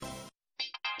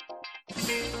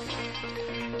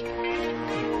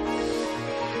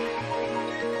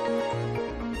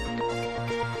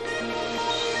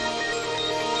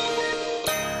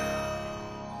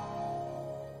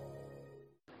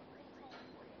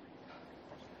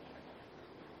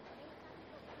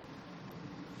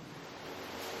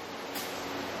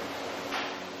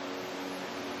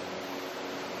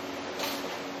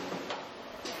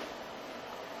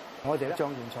我哋咧醬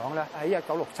園廠咧喺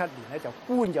1967年咧就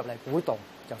搬入嚟古洞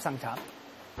就生產。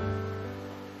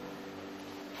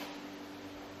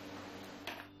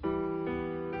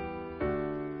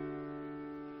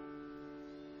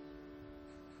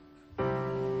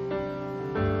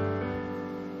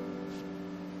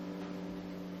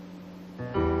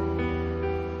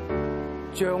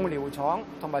醬料廠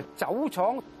同埋酒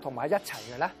廠同埋一齊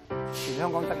嘅咧，全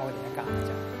香港得我哋一間嘅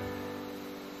啫。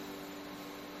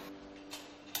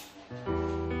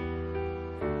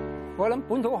我諗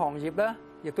本土行業咧，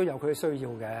亦都有佢嘅需要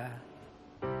嘅。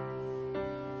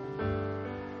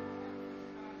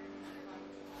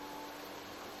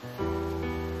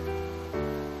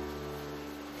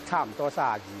差唔多32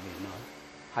年啦，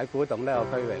喺古洞呢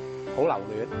個區域好留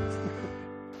戀。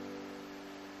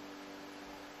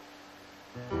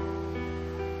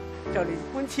就連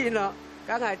搬遷啦，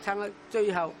梗係趁到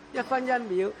最後1分1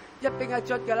秒、一兵一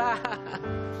卒㗎啦。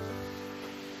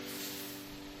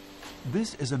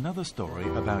This is another story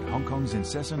about Hong Kong's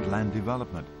incessant land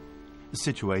development.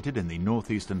 Situated in the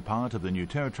northeastern part of the new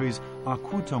territories are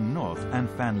Kwu Tung North and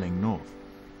Fanling North,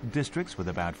 districts with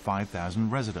about 5,000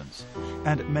 residents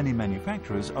and many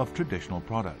manufacturers of traditional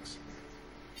products.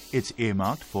 It's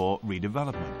earmarked for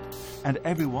redevelopment, and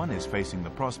everyone is facing the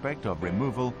prospect of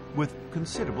removal with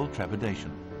considerable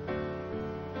trepidation.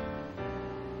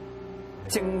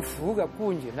 政府嘅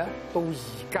官員咧，到而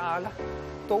家咧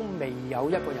都未有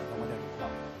一個人同我哋聯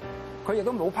絡，佢亦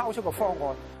都冇拋出個方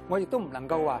案，我亦都唔能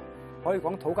夠話可以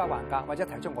講討價還價或者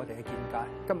提出我哋嘅見解，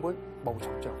根本無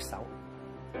從着手。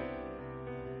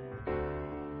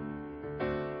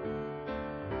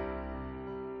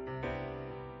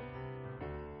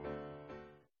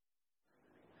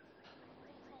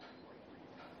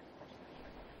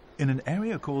In an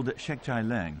area called Shek Chai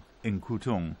Leng in Kwu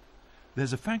Tung,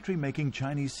 there's a factory making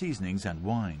Chinese seasonings and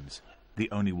wines, the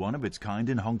only one of its kind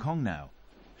in Hong Kong now.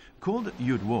 Called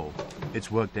Yut Wo, its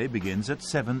workday begins at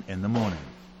 7 in the morning.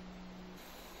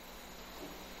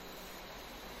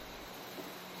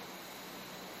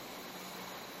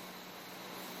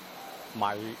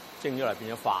 米蒸咗嚟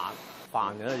變咗飯，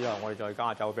飯咗之後我哋再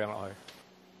加酒餅落去。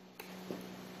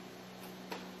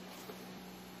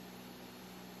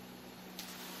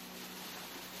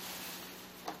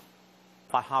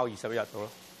發酵21日度咯，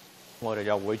我哋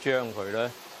就會將佢咧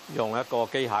用一個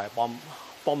機械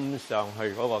泵上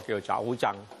去嗰個叫酒浸。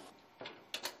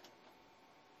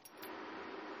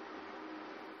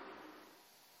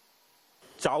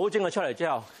酒蒸咗出嚟之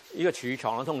後，呢個儲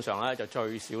藏咧通常咧就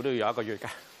最少都要有1個月嘅，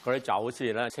嗰啲酒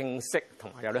先咧清晰同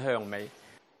埋有啲香味。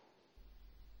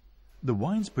The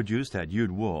wines produced at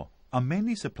Yut Wo are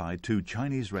mainly supplied to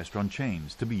Chinese restaurant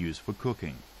chains to be used for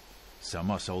cooking.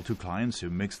 Some are sold to clients who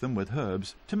mix them with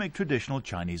herbs to make traditional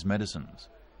Chinese medicines.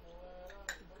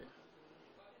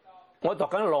 我度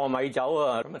緊糯米酒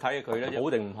啊，咁啊睇下佢咧好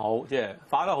定唔好，即係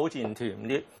化得好自然甜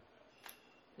啲。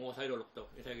我睇到6度，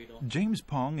你睇幾多？ James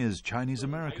Pong is Chinese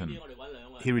American.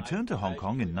 He returned to Hong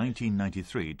Kong in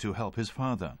 1993 to help his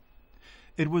father.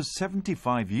 It was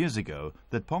 75 years ago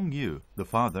that Pong Yu, the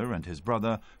father, and his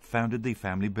brother founded the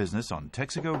family business on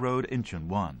Texaco Road in Tsuen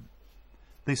Wan.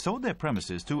 They sold their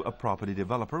premises to a property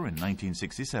developer in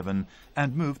 1967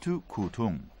 and moved to Kwu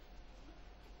Tung.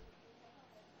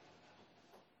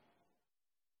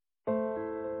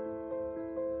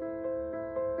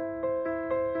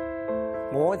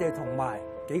 我哋同埋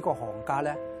幾個行家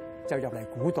咧，就入嚟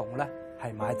古洞咧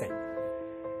係買地。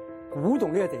古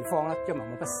洞呢個地方咧，因為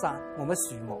冇乜山、冇乜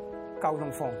樹木，交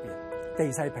通方便，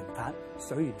地勢平坦，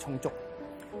水源充足，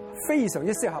非常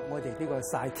之適合我哋呢個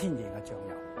曬天然嘅醬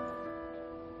油。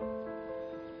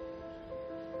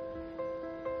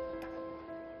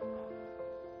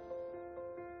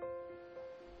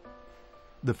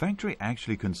The factory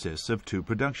actually consists of 2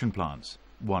 production plants,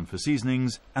 one for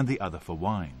seasonings and the other for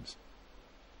wines.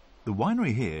 The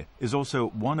winery here is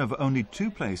also one of only 2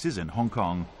 places in Hong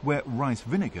Kong where rice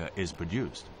vinegar is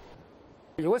produced.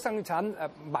 如果生產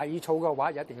米醋嘅話，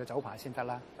一定要酒牌先得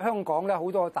啦。香港咧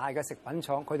好多大嘅食品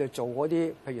廠，佢哋做嗰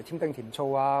啲譬如添丁甜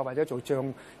醋啊，或者做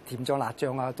醬甜醬辣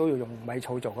醬啊，都要用米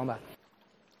醋做噶嘛。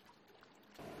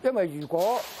因為如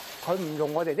果佢唔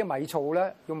用我哋啲米醋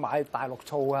咧，要買大陸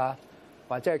醋啊，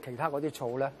或者係其他嗰啲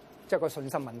醋咧，即係個信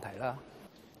心問題啦。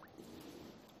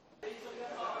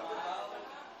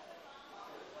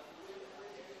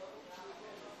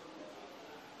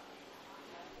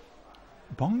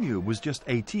Bong Yu was just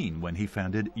 18 when he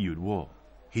founded Youth War.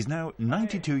 He's now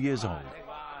 92 years old.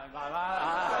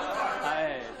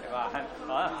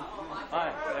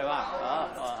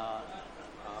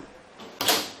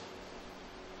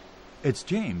 It's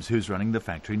James who's running the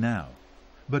factory now.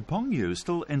 But Bong Yu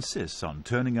still insists on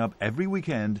turning up every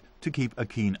weekend to keep a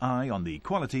keen eye on the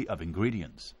quality of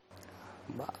ingredients.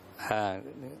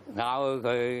 咬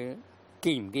佢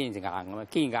堅唔堅就硬咁啊，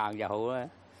堅硬就好啦，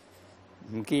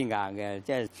唔堅硬嘅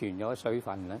即係存咗水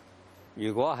分啦。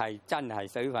如果係真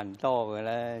係水分多嘅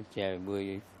咧，就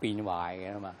會變壞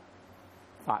嘅啦嘛，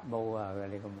發毛啊嗰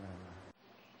啲咁嘅。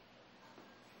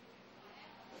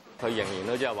佢仍然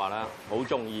都即係話啦，好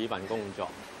中意呢份工作。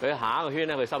佢下一個圈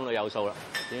咧，佢心裏有數啦。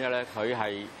點解咧？佢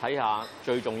係睇下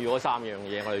最重要嗰3樣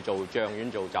嘢，我哋做醬園、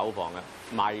做酒房嘅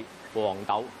米、黃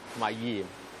豆、米鹽。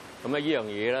咁咧呢樣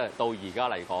嘢咧，到而家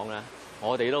嚟講咧，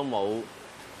我哋都冇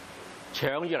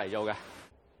搶住嚟做嘅。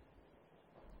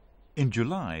In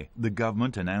July, the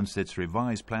government announced its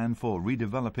revised plan for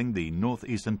redeveloping the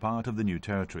northeastern part of the new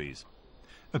territories.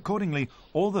 Accordingly,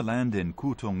 all the land in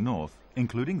Kutong North,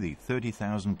 including the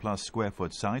 30,000-plus square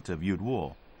foot site of Youth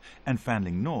War, and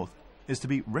Fanling North, is to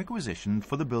be requisitioned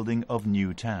for the building of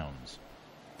new towns.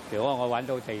 如果我揾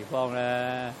到地方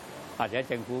咧，或者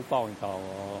政府幫助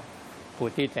我撥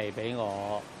啲地俾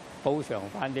我，補償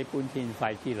翻啲搬遷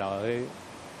費之類，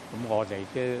咁我哋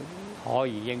都可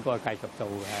以應該繼續做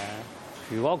嘅。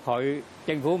如果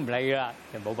政府唔理啦，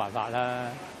就冇辦法啦。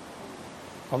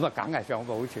咁啊，梗係上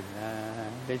保存啦！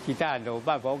你至得人做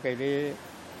班伙計啲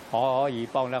可以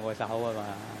幫得我手啊嘛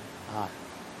啊！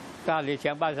但係你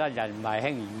請班新人唔係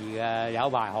輕易嘅，有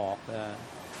排學嘅。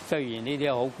雖然呢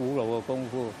啲好古老嘅功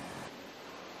夫。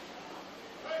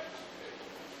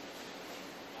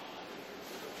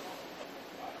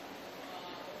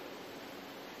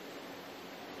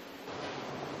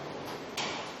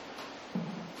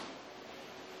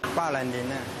80年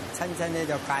啊，親戚咧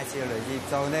就介紹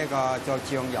嚟做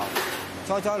醬油，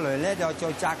初嚟咧就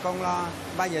做雜工啦，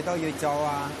乜嘢都要做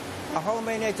啊。後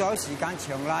尾咧做時間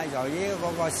長啦，由於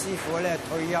嗰個師傅咧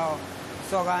退休，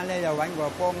所以咧就揾個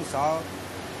幫手，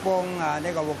幫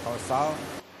呢個鑊頭手。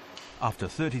After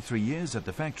 33 years at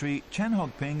the factory, Chan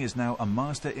Hock Ping is now a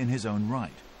master in his own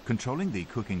right, controlling the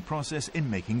cooking process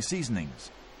in making seasonings.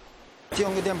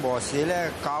 將嗰啲磨豉咧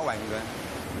攪勻佢，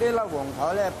呢粒黃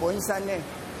頭咧本身咧。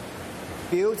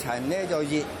表層咧就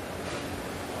熱，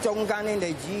中間咧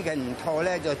你煮嘅唔妥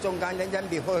咧，就中間咧一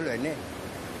搣開嚟咧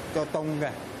就凍嘅。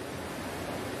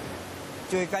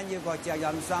最緊要個責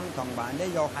任心同埋呢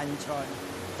有興趣，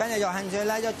跟住有興趣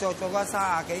咧，一做咗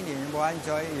30幾年冇興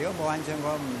趣，如果冇興趣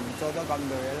我唔做得咁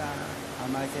耐啦，係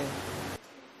咪先？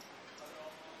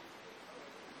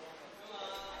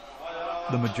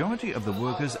 The majority of the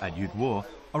workers at Youth War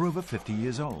are over 50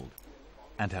 years old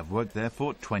and have worked there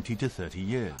for 20 to 30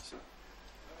 years.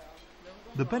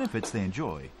 The benefits they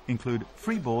enjoy include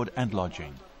free board and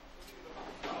lodging.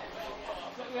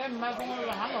 唔係封咗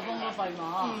肯就封咗費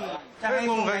嘛，即係希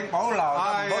望佢保留，唔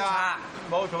好拆。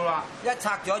冇錯啦！一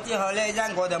拆咗之後咧，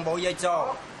我就冇嘢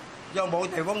做，又冇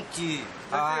地方住，係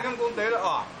嘛？香港地咧，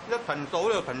一平到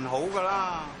就平好㗎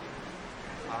啦。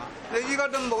你依家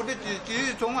都冇啲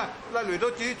煮種啊，例如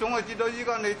都煮種啊，至到依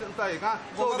家你突然間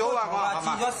收咗話我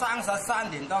住咗33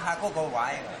年都喺嗰個位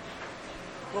嘅，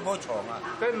嗰鋪床啊！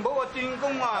佢唔好話轉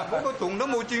工啊，嗰個床都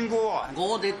冇轉過啊！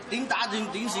我哋點打斷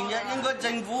短線嘅？應該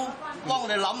政府幫我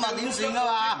哋諗下點算噶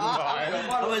嘛？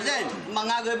係咪先？問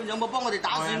下佢有冇幫我哋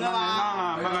打算噶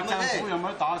嘛？問下政府有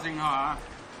冇打算啊？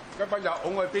咁不又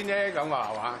拱去邊咧？咁話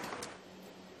係嘛？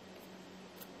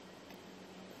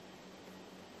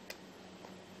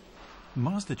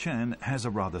 Master Chan has a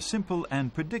rather simple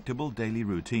and predictable daily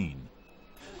routine.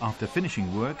 After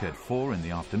finishing work at 4 in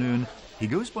the afternoon, he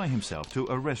goes by himself to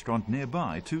a restaurant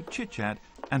nearby to chit-chat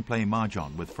and play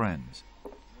mahjong with friends.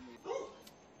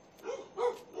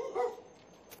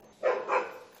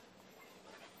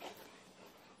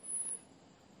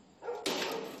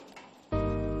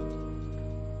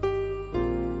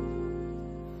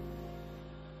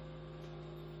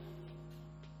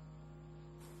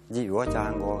 Youth War 就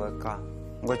係我嘅家，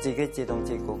我自己自動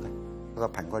自覺嘅，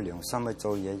我憑個良心去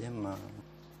做嘢啫嘛。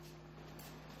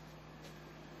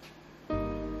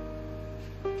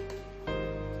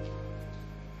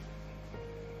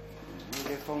呢啲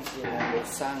風扇啊，要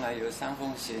閂啊，要閂風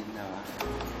扇係嘛？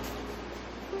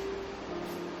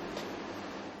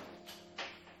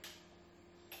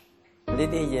呢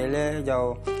啲嘢咧，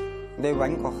就你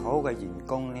揾個好嘅員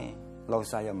工咧，老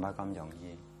細又唔係咁容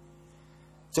易。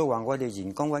 作為我哋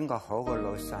員工揾個好嘅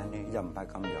老細咧，又唔係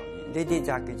咁容易。呢啲就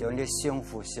叫做啲相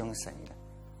輔相成嘅，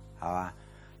係嘛？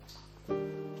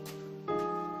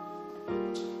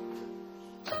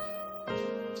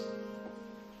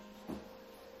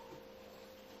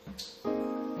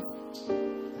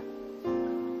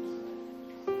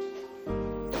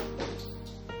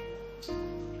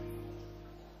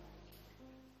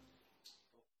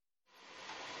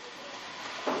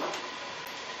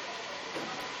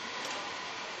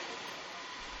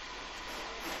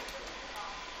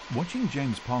 Watching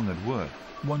James Pong at work,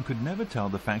 one could never tell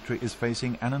the factory is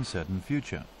facing an uncertain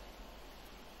future.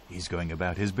 He's going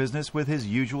about his business with his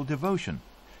usual devotion,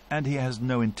 and he has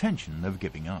no intention of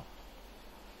giving up.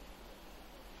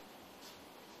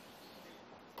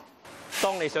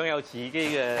 當你想有自己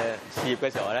嘅事業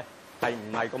嘅時候咧，係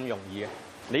唔係咁容易嘅？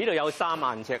你呢度有3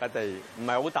萬尺嘅地，唔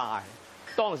係好大。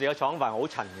當時嘅廠房好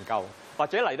陳舊，或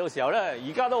者嚟到時候咧，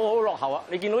而家都好落後啊！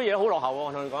你見到嘢好落後喎，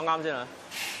我同你講啱先啊。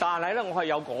但係咧，我係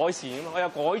有改善㗎嘛，我有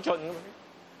改進㗎嘛。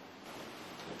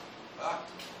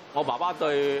我爸爸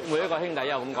對每一個兄弟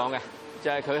有咁講嘅，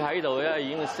就係佢喺度咧已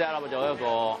經 set up 咗一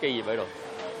個基業喺度，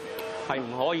係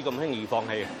唔可以咁輕易放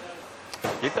棄嘅。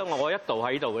亦都我一度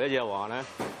喺度咧，就係話咧，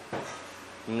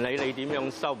唔理你點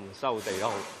樣收唔收地都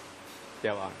好，就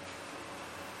係話。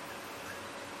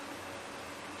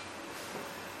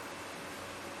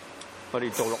我哋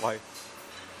做落去。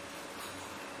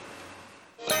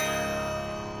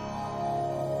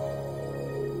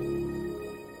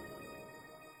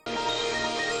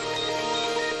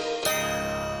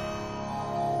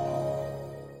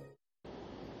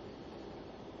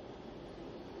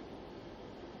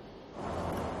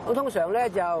咁通常咧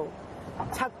就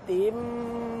7點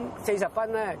40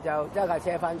分咧就揸架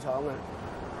車返廠啊。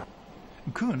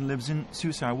Kuhn lives in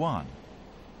Susaiwan.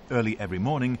 Early every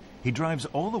morning, he drives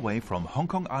all the way from Hong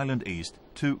Kong Island East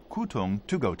to Kutong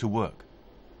to go to work.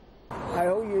 係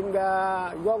好遠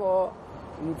㗎，如果我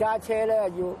唔揸車咧，要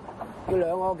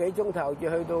2個幾鐘頭至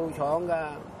去到廠㗎。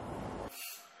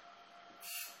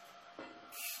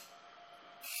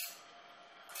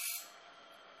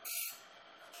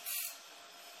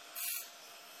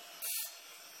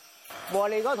磨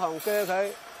利嗰堂鋸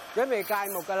佢，準備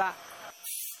戒木㗎啦。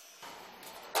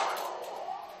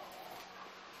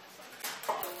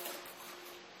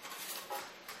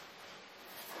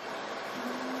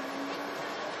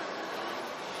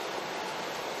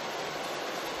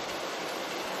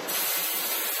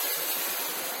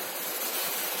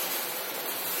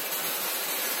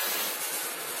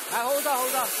係好多好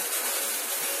多。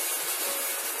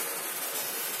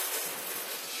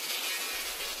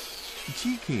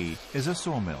Chi Ki is a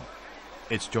sawmill.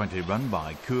 It's jointly run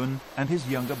by Kuhn and his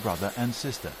younger brother and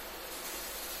sister.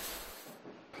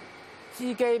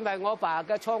 司機咪我爸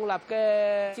嘅創立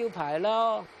嘅招牌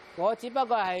咯，我只不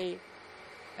過係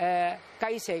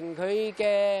繼承佢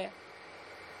嘅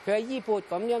衣缽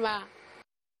咁啫嘛。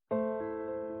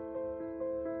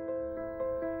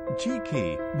Chi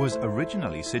Ki was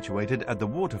originally situated at the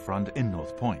waterfront in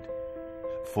North Point.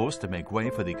 Forced to make way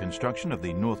for the construction of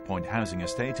the North Point housing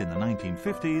estate in the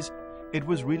 1950s, it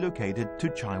was relocated to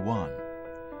Chai Wan.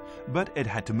 But it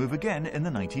had to move again in the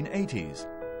 1980s,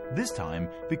 this time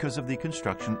because of the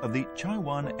construction of the Chai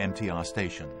Wan MTR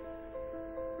station.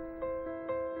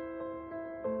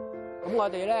 咁我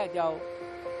哋咧就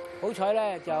好彩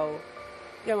咧，就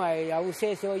因為有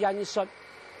些少嘅因素，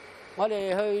我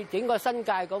哋去整個新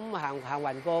界咁行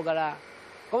勻過㗎啦。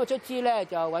咁啊，卒之咧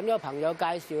就揾咗朋友介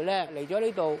紹咧嚟咗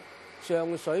呢度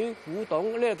上水古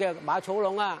洞呢個叫馬草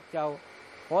壟啊，就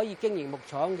可以經營木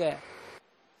廠嘅。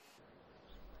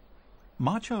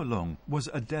Ma Chau Lung was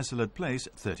a desolate place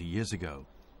 30 years ago.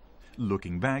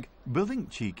 Looking back, building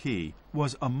Chi Ki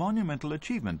was a monumental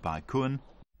achievement by Kuhn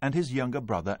and his younger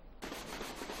brother.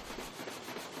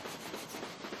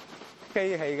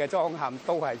 機器嘅裝嵌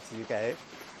都係自己。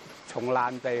從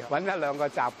爛地揾1-2個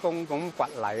雜工咁掘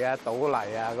泥啊、倒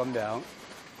泥啊咁樣，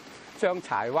將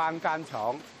柴灣間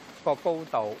廠個高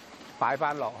度擺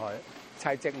翻落去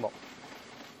砌積木。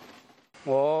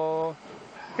我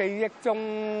記憶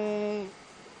中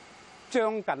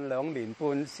將近2年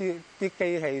半先啲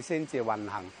機器先至運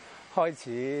行，開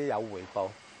始有回報。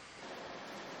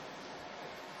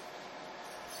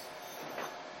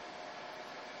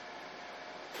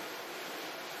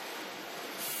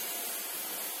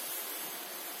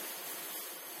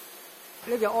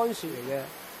呢隻安樹嚟嘅，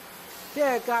即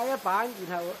係界一板，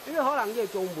然後呢可能要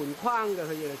做門框嘅，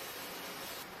佢哋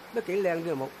都幾靚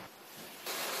啲木。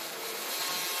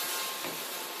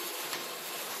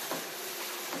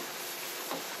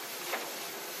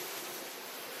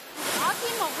嗰啲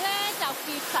木咧就結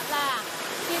實啦，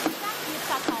結實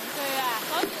堂鋸啊，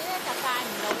所以咧就界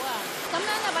唔到啊。咁樣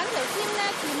就揾條籤咧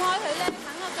鉗開佢咧，等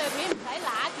個鋸片唔使揦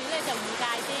住咧就易界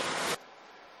啲。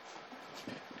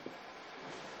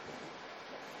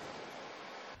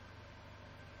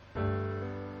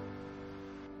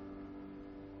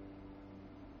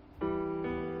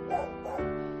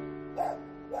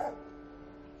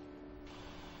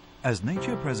As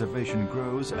nature preservation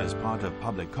grows as part of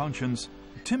public conscience,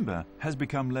 timber has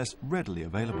become less readily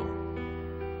available.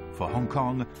 For Hong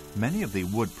Kong, many of the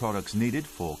wood products needed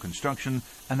for construction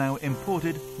are now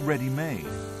imported ready-made.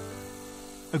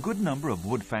 A good number of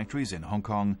wood factories in Hong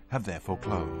Kong have therefore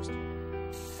closed.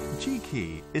 Chi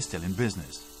Kee is still in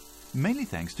business, mainly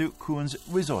thanks to Kuen's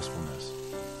resourcefulness.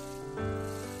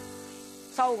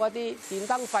 收嗰啲電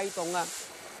燈費動啊，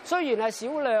雖然係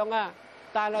少量啊，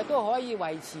但係都可以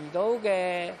維持到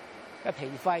嘅皮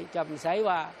費，就唔使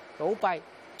話倒閉。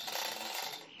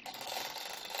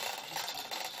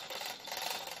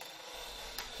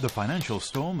The financial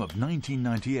storm of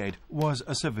 1998 was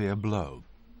a severe blow.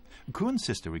 Kuen's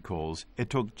sister recalls it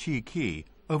took Chi Kee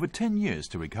over 10 years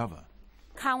to recover.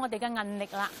 靠我哋嘅韌力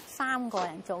啦，3個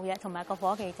人做嘢，同埋個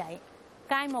伙計仔。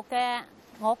街木嘅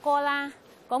我哥啦，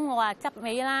咁我話執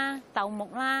尾啦、鬥木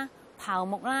啦、刨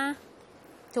木啦，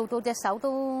做到隻手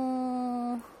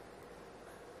都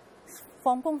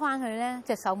放工翻去咧，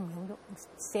隻手唔好喐，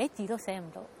寫字都寫唔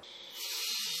到。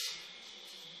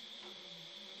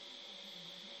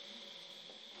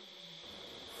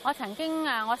我曾經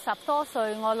我10多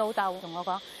歲，我老豆同我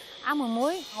講：阿妹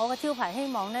妹，我個招牌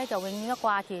希望咧就永遠都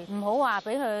掛住，唔好話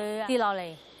俾佢跌落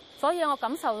嚟。所以我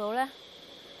感受到咧，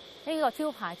呢個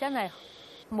招牌真係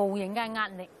無形嘅壓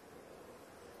力。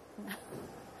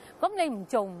咁你唔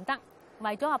做唔得，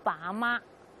為咗阿爸阿媽。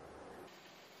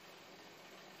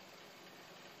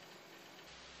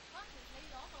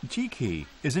Chi Kee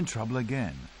is in trouble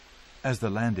again, as the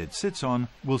land it sits on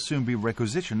will soon be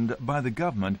requisitioned by the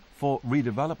government for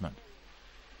redevelopment.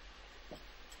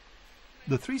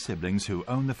 The 3 siblings who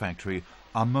own the factory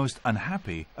are most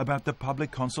unhappy about the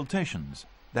public consultations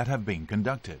that have been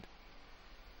conducted.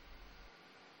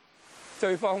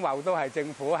 最荒謬都係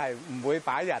政府係唔會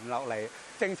擺人落嚟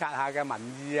偵察下嘅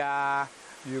民意啊！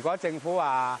如果政府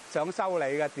話想收你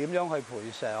嘅，點樣去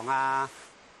賠償啊？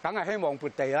梗係希望撥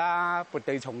地啦，撥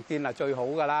地重建係最好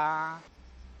㗎啦。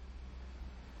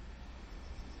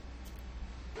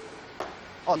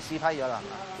按時批咗啦，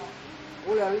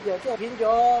好靚呢隻，即係片咗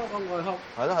個外殼。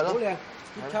係咯係咯，好靚，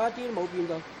跌差一啲都冇變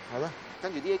到。係咯，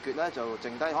跟住呢一橛咧就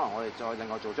剩低，可能我哋再另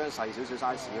外做張細少少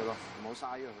size 嘅咯，唔好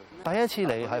嘥咗佢。第一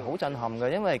次嚟係好震撼嘅，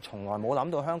因為從來冇諗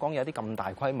到香港有啲咁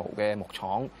大規模嘅木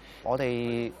廠。我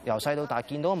哋由細到大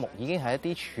見到嘅木已經係一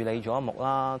啲處理咗嘅木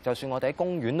啦，就算我哋喺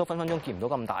公園都分分鐘見唔到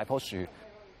咁大棵樹。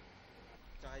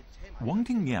Wang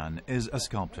Tingyan is a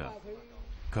sculptor.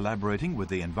 Collaborating with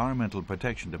the Environmental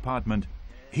Protection Department,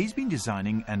 he's been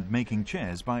designing and making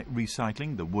chairs by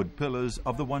recycling the wood pillars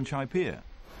of the Wan Chai Pier.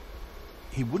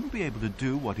 He wouldn't be able to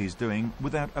do what he's doing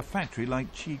without a factory like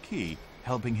Chi Kee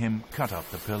helping him cut up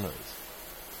the pillars.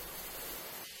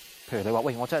 譬如你話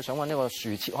喂，我真係想揾呢個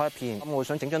樹切開一片，咁我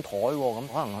想整張台喎，咁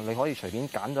可能你可以隨便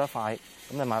揀咗一塊，咁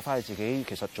你買翻去自己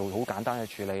其實做好簡單嘅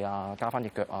處理啊，加翻隻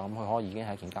腳啊，咁佢可以已經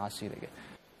係一件家私嚟嘅。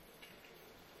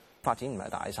發展唔係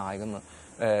大晒噶嘛，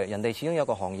人哋始終有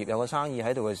個行業有個生意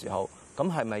喺度嘅時候，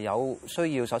咁係咪有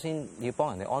需要首先要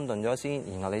幫人哋安頓咗先，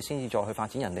然後你先至再去發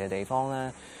展人哋嘅地方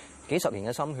咧？幾十年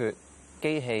嘅心血、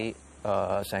機器，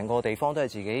成個地方都係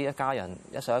自己一家人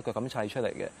一手一腳咁砌出嚟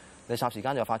嘅。你霎時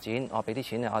間就發展，我俾啲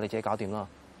錢你，你自己搞掂啦。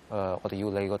我哋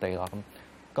要你個地啦，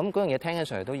咁嗰樣嘢聽起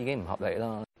上嚟都已經唔合理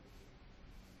啦。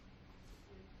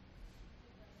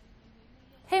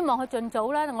希望佢盡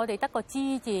早咧，我哋得個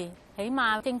知字，起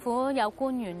碼政府有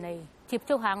官員嚟接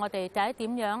觸下我哋，第一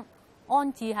點樣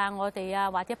安置下我哋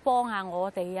啊，或者幫下我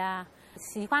哋啊。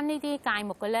事關呢啲界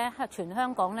木嘅咧，全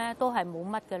香港咧都係冇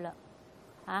乜嘅啦。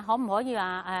可唔可以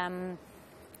話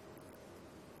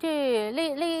即係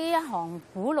呢一行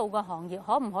古老嘅行業，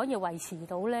可唔可以維持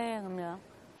到咧？咁樣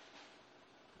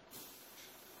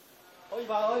可以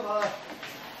拍啦，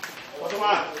我做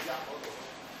啊。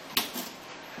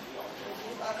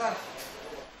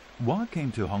Wah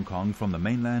came to Hong Kong from the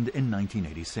mainland in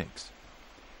 1986.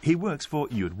 He works for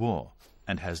Youth War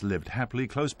and has lived happily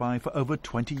close by for over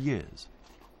 20 years.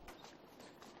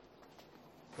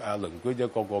 鄰居都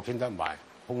個個傾得埋，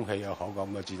空氣又好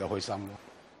咁啊，住得開心咯。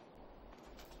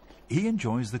He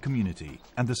enjoys the community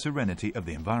and the serenity of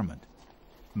the environment.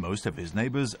 Most of his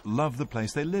neighbours love the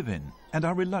place they live in and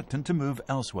are reluctant to move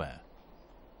elsewhere.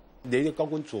 你啲高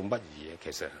官做乜嘢？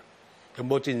其實有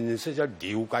冇正式咗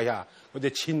了解下嗰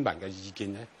啲村民嘅意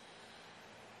見咧？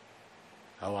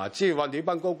係嘛？即係話你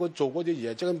班高官做嗰啲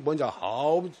嘢，根本就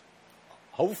好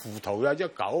糊塗啊！一嚿一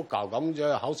嚿咁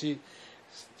啫，好似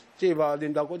即係話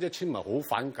令到嗰啲村民好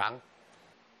反感。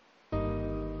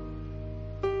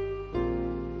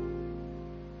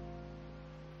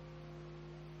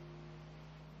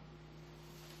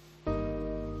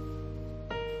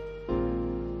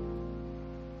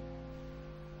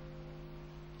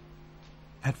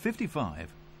At 55,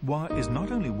 Wah is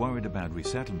not only worried about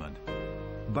resettlement,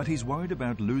 But he's worried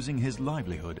about losing his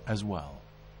livelihood as well.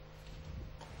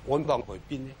 安排去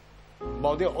邊呢？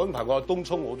某啲安排我東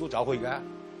涌我都走去㗎，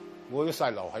我啲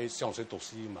細路喺上水讀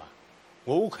書嘛，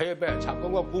我屋企又俾人拆，嗰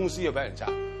個公司又俾人拆，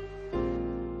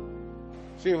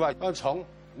所以話間廠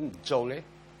唔做咧，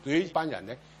對於班人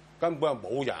咧根本係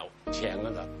冇人請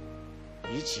㗎啦。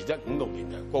以前一5、6年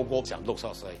嘅，個個成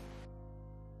60歲。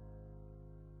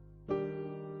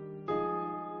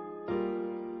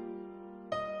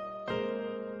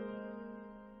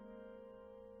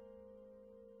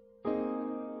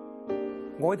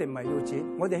我哋唔係要錢，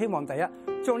我哋希望第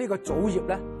一將呢個祖業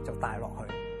咧就帶落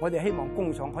去。我哋希望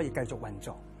工廠可以繼續運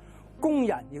作，工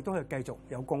人亦都可以繼續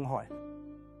有工開。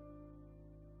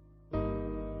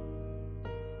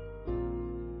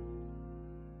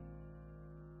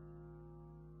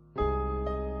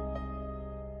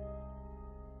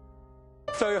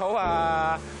最好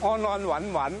啊，安安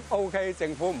穩穩 ，OK，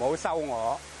 政府唔好收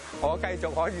我繼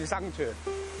續可以生存。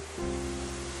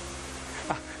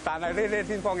但係呢啲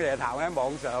天方夜譚咧，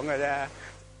妄想嘅啫。